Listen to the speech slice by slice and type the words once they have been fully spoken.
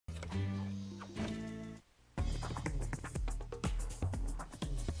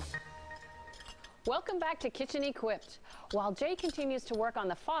Welcome back to Kitchen Equipped. While Jay continues to work on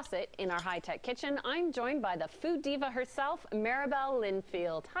the faucet in our high-tech kitchen, I'm joined by the food diva herself, Maribel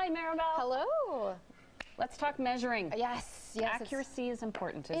Linfield. Hi, Maribel. Hello. Let's talk measuring. Yes. Accuracy is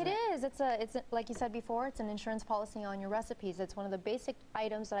important, isn't it? It is. It's like you said before, it's an insurance policy on your recipes. It's one of the basic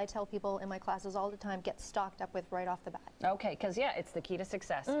items that I tell people in my classes all the time, get stocked up with right off the bat. Okay, because yeah, it's the key to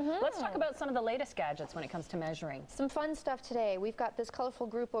success. Let's talk about some of the latest gadgets when it comes to measuring. Some fun stuff today. We've got this colorful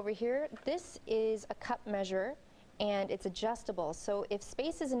group over here. This is a cup measure, and it's adjustable. So if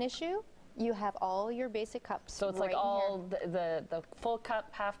space is an issue, you have all your basic cups. So it's right like all the full cup,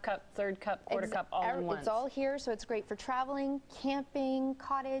 half cup, third cup, quarter cup, all in one. It's all here, so it's great for traveling, camping,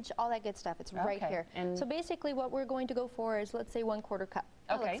 cottage, all that good stuff. It's right here. And so basically what we're going to go for is, let's say, 1/4 cup.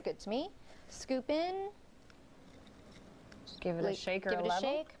 That looks good to me. Scoop in. Give it a shake or a level. Give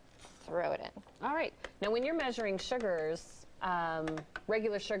it a shake. Throw it in. All right. Now when you're measuring sugars,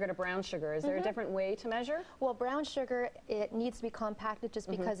 regular sugar to brown sugar, is there a different way to measure? Well, brown sugar, it needs to be compacted just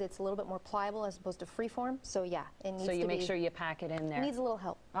because it's a little bit more pliable as opposed to freeform. So yeah, it needs to be. So you make sure you pack it in there. It needs a little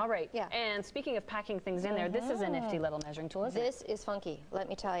help. All right. Yeah. And speaking of packing things in there, this is a nifty little measuring tool, isn't it? This is funky, let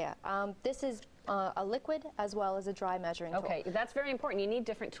me tell you. This is a liquid as well as a dry measuring tool. Okay, that's very important. You need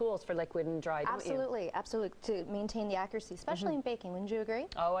different tools for liquid and dry, don't you? Absolutely, absolutely, to maintain the accuracy, especially in baking. Wouldn't you agree?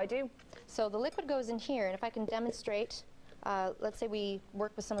 Oh, I do. So the liquid goes in here, and if I can demonstrate, let's say we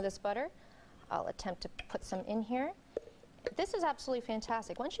work with some of this butter. I'll attempt to put some in here. This is absolutely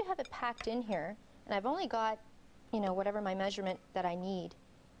fantastic. Once you have it packed in here, and I've only got, you know, whatever my measurement that I need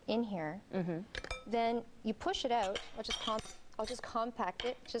in here, then you push it out. I'll just compact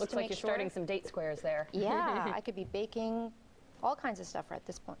it just Looks to like make you're sure. starting some date squares there. Yeah, I could be baking all kinds of stuff right at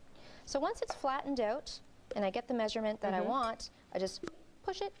this point. So once it's flattened out and I get the measurement that I want, I just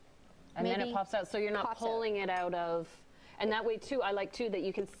push it. And then it pops out, so you're not pulling it out of. And that way, too, I like, too, that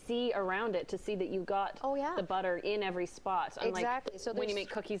you can see around it to see that you got the butter in every spot. Exactly. So when you make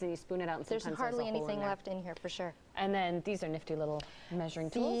cookies and you spoon it out, and there's sometimes hardly there's a hole anything in there. left in here, for sure. And then these are nifty little measuring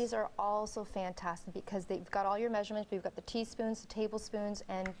tools. These are also fantastic because they've got all your measurements. We've got the teaspoons, the tablespoons,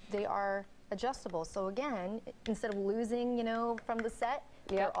 and they are adjustable. So again, instead of losing, you know, from the set,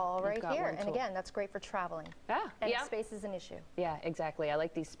 they're all right here. And again, that's great for traveling. Yeah. And space is an issue. Yeah, exactly. I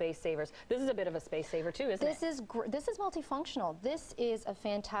like these space savers. This is a bit of a space saver too, isn't it? This is multifunctional. This is a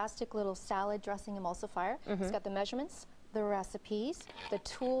fantastic little salad dressing emulsifier. It's got the measurements, the recipes, the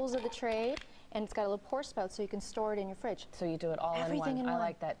tools of the trade, and it's got a little pour spout so you can store it in your fridge. So you do it all in one. I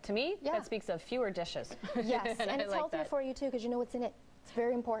like that. To me, that speaks of fewer dishes. Yes, and it's healthier for you too because you know what's in it. It's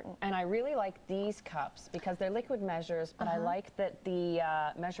very important. And I really like these cups because they're liquid measures, but I like that the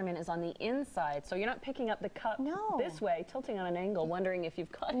measurement is on the inside, so you're not picking up the cup this way, tilting on an angle, wondering if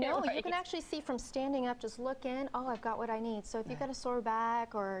you've got it right. You can actually see from standing up, just look in, oh, I've got what I need. So if you've got a sore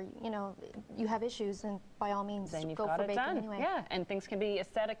back or, you know, you have issues, then by all means, then you've go got for it baking done. anyway. Yeah, and things can be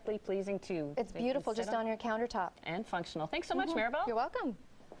aesthetically pleasing too. It's beautiful just on your countertop. And functional. Thanks so much, Maribel. You're welcome.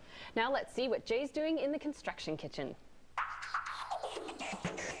 Now let's see what Jay's doing in the construction kitchen.